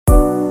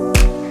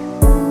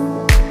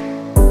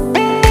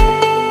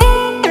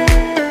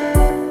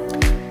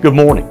Good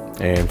morning,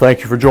 and thank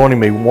you for joining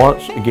me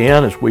once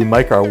again as we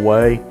make our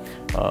way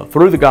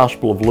through the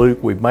Gospel of Luke.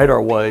 We've made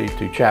our way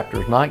to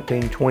chapters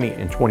 19, 20,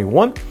 and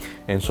 21,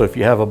 and so if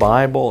you have a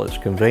Bible, it's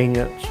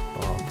convenient.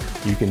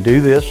 You can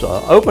do this.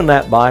 Open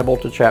that Bible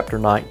to chapter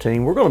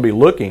 19. We're going to be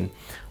looking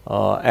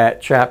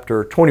at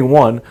chapter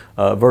 21,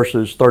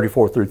 verses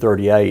 34 through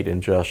 38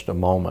 in just a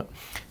moment.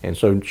 And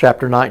so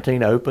chapter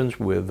 19 opens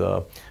with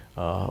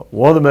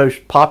one of the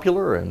most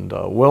popular and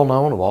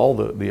well-known of all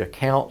the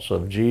accounts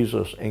of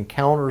Jesus'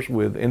 encounters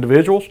with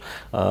individuals,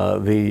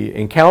 the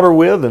encounter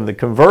with and the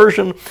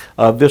conversion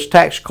of this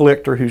tax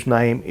collector whose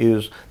name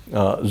is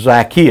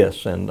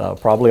Zacchaeus. And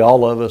probably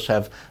all of us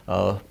have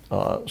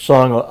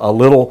sung a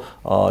little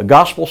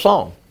gospel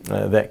song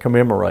that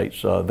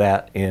commemorates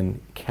that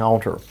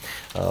encounter.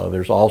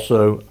 There's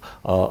also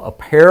a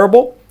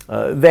parable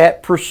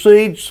that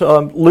precedes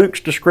Luke's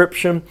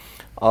description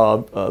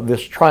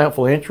this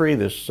triumphal entry,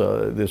 this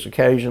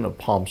occasion of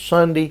Palm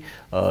Sunday,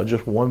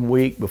 just 1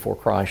 week before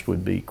Christ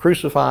would be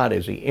crucified,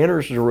 as he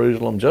enters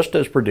Jerusalem, just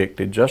as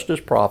predicted, just as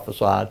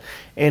prophesied,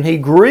 and he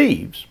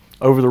grieves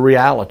over the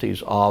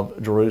realities of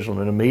Jerusalem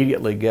and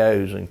immediately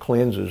goes and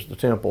cleanses the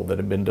temple that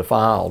had been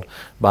defiled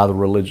by the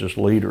religious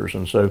leaders.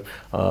 And so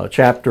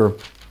chapter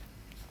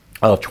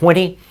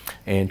 20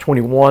 and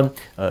 21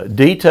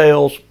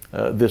 details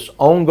this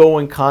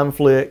ongoing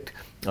conflict,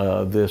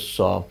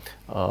 this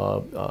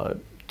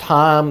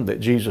time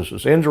that Jesus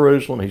is in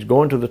Jerusalem. He's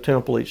going to the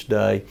temple each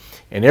day,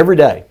 and every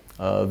day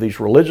these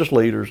religious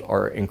leaders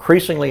are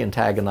increasingly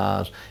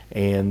antagonized,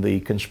 and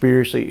the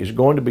conspiracy is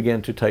going to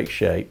begin to take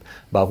shape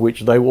by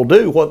which they will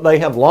do what they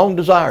have long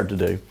desired to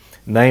do,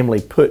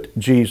 namely put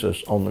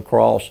Jesus on the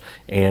cross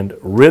and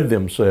rid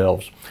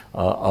themselves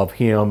of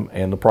him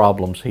and the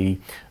problems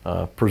he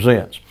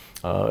presents.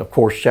 Of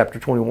course, chapter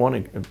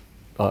 21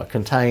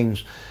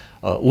 contains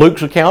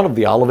Luke's account of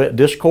the Olivet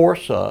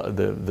Discourse,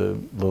 the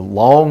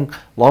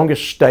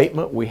longest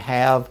statement we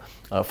have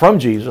from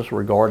Jesus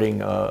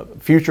regarding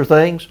future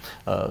things,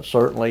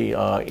 certainly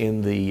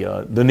in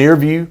the near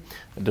view,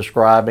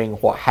 describing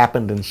what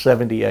happened in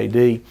 70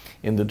 AD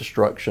in the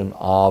destruction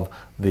of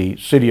the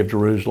city of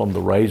Jerusalem,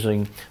 the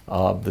razing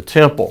of the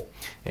temple.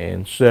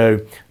 And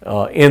so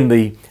in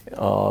the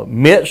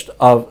midst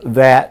of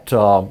that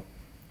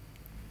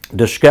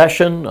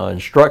discussion,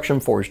 instruction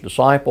for his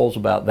disciples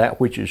about that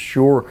which is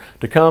sure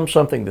to come,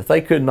 something that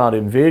they could not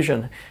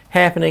envision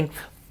happening.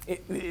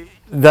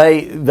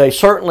 They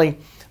certainly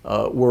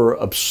were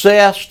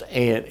obsessed,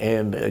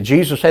 and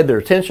Jesus had their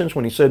attentions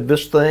when he said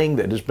this thing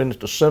that has been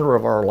at the center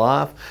of our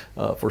life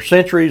for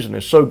centuries and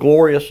is so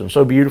glorious and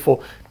so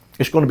beautiful,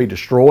 it's going to be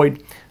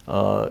destroyed.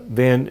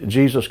 Then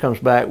Jesus comes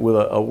back with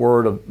a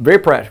word of very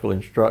practical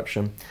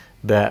instruction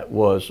that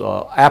was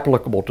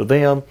applicable to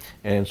them,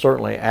 and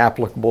certainly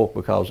applicable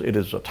because it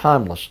is a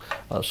timeless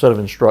set of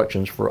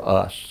instructions for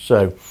us.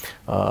 So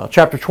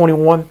chapter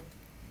 21,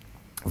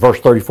 verse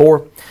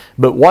 34,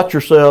 "But watch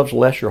yourselves,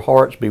 lest your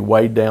hearts be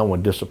weighed down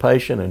with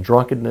dissipation and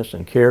drunkenness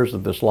and cares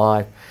of this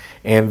life,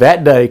 and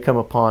that day come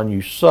upon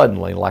you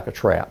suddenly like a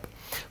trap.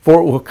 For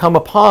it will come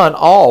upon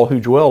all who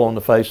dwell on the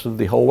face of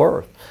the whole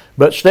earth.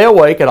 But stay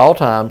awake at all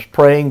times,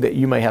 praying that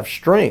you may have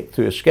strength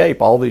to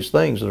escape all these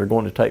things that are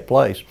going to take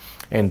place,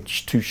 and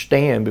to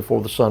stand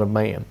before the Son of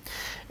Man.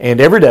 And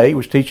every day he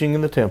was teaching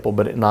in the temple,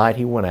 but at night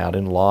he went out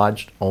and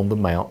lodged on the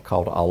mount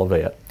called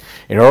Olivet.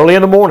 And early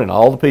in the morning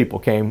all the people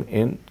came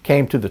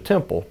to the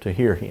temple to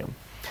hear him."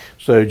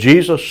 So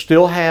Jesus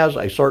still has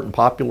a certain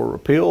popular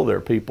appeal. There are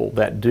people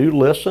that do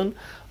listen.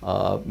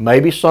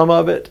 Maybe some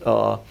of it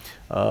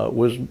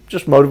was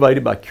just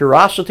motivated by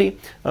curiosity,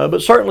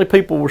 but certainly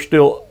people were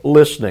still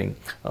listening.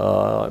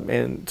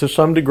 And to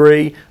some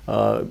degree,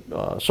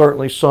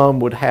 certainly some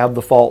would have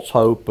the false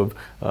hope of,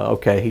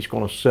 okay, he's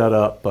going to set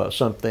up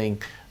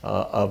something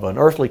of an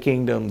earthly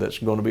kingdom that's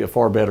going to be a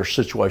far better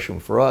situation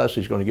for us.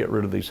 He's going to get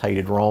rid of these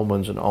hated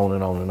Romans, and on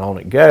and on and on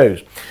it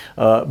goes.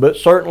 But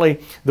certainly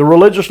the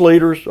religious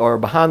leaders are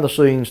behind the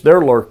scenes.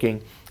 They're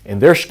lurking and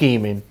they're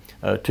scheming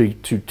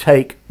to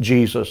take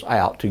Jesus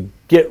out, to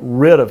get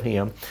rid of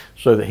him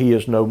so that he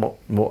is no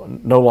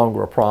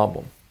longer a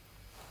problem.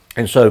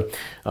 And so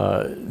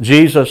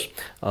Jesus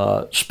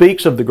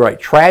speaks of the great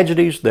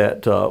tragedies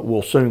that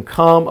will soon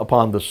come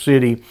upon the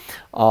city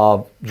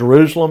of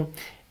Jerusalem.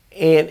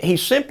 And he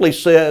simply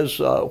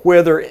says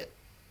whether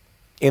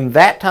in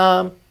that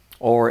time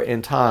or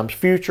in times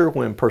future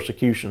when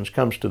persecutions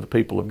comes to the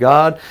people of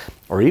God,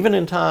 or even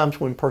in times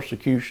when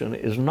persecution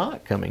is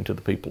not coming to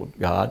the people of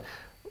God,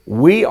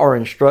 we are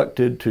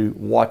instructed to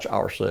watch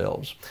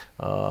ourselves.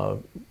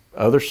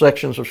 Other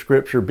sections of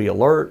Scripture, be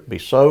alert, be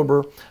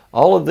sober,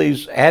 all of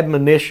these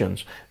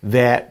admonitions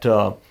that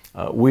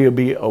we'll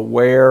be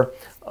aware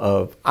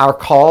of our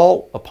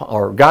call,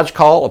 or God's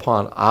call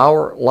upon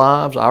our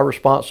lives, our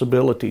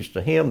responsibilities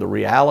to him, the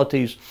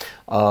realities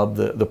of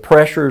the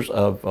pressures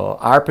of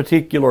our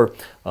particular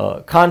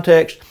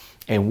context,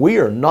 and we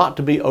are not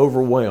to be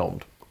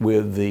overwhelmed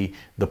with the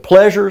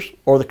pleasures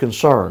or the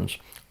concerns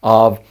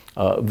of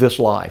this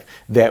life,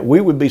 that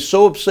we would be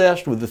so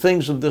obsessed with the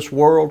things of this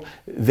world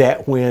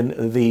that when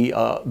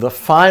the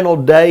final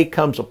day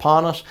comes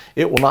upon us,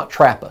 it will not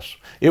trap us.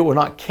 It will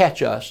not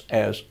catch us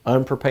as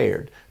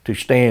unprepared to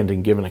stand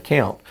and give an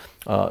account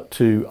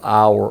to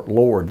our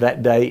Lord.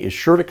 That day is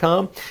sure to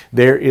come.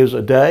 There is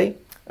a day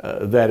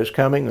that is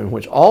coming in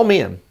which all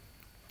men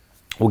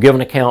will give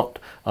an account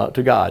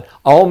to God.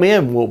 All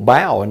men will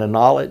bow and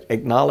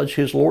acknowledge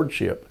His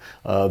Lordship.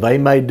 They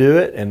may do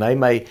it and they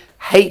may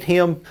hate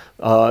Him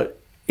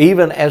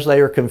even as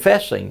they are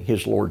confessing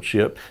His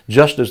Lordship,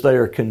 just as they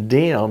are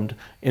condemned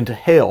into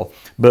hell.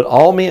 But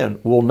all men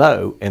will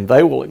know and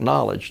they will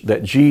acknowledge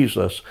that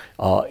Jesus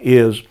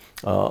is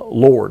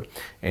Lord.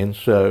 And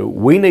so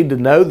we need to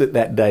know that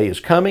that day is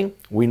coming.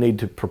 We need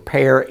to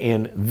prepare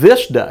in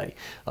this day.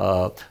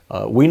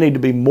 We need to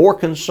be more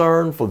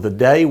concerned for the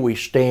day we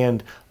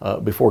stand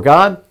before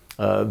God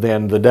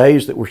than the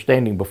days that we're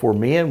standing before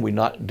men. We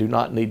do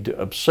not need to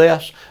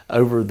obsess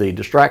over the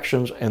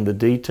distractions and the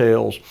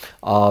details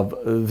of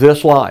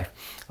this life.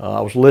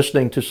 I was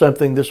listening to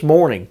something this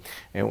morning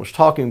and was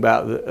talking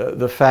about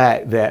the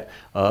fact that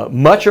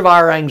much of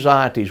our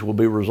anxieties will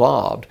be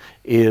resolved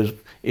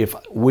if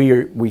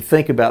we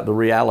think about the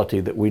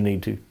reality that we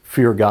need to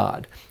fear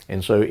God.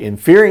 And so in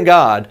fearing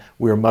God,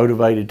 we're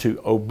motivated to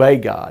obey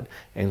God.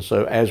 And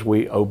so as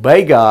we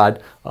obey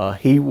God,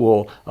 He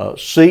will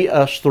see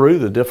us through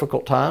the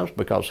difficult times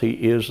because He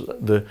is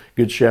the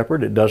Good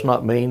Shepherd. It does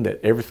not mean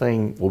that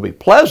everything will be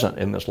pleasant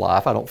in this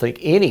life. I don't think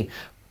any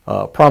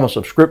promise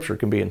of Scripture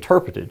can be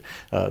interpreted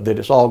that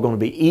it's all going to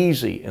be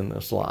easy in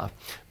this life.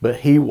 But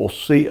He will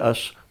see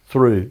us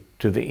through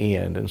to the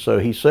end. And so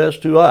He says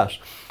to us,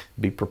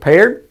 be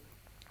prepared,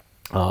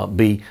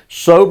 be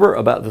sober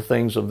about the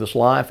things of this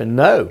life, and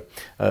know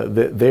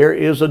that there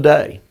is a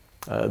day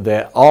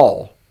that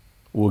all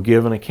will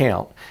give an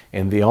account.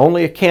 And the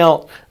only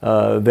account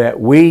that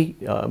we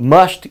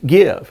must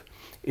give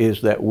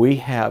is that we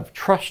have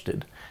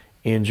trusted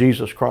in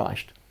Jesus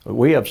Christ.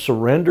 We have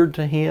surrendered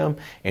to Him,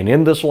 and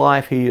in this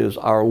life He is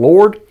our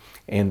Lord,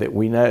 and that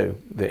we know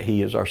that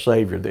He is our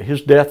Savior, that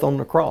His death on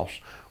the cross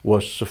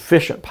was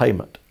sufficient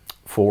payment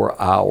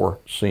for our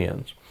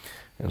sins.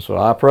 And so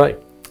I pray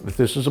that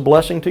this is a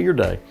blessing to your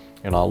day,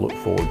 and I'll look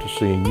forward to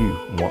seeing you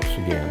once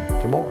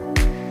again tomorrow.